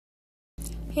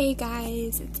Hey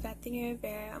guys, it's Bethany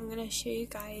Rivera. I'm gonna show you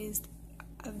guys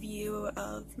a view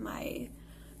of my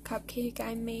cupcake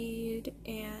I made,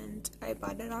 and I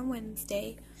bought it on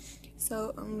Wednesday.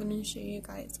 So I'm gonna show you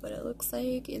guys what it looks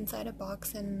like inside a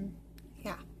box, and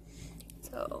yeah.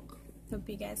 So hope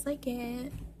you guys like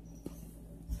it.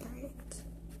 Alright.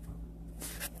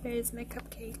 Here's my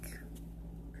cupcake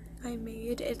I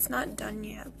made. It's not done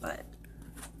yet, but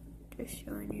just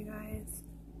showing you guys.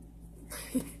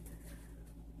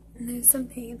 And there's some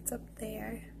paints up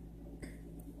there.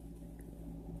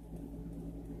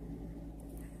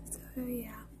 So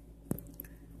yeah.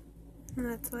 And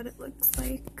that's what it looks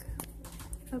like,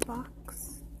 the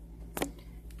box.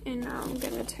 And now I'm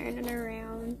gonna turn it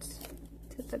around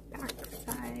to the back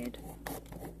side.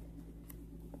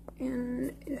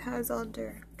 And it has all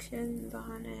directions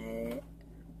on it.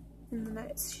 And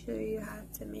let's show you how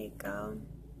to make a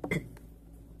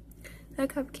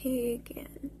cupcake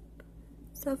and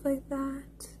stuff like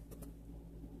that.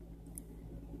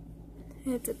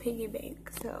 It's a piggy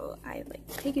bank, so I like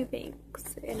piggy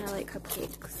banks and I like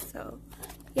cupcakes, so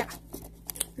yeah.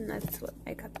 And that's what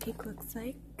my cupcake looks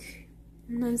like.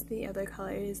 And those are the other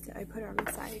colors that I put on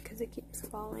the side because it keeps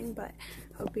falling. But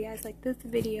hope you guys like this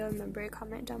video. Remember to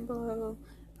comment down below.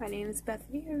 My name is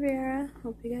Bethany Rivera.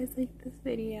 Hope you guys like this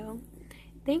video.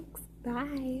 Thanks.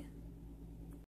 Bye.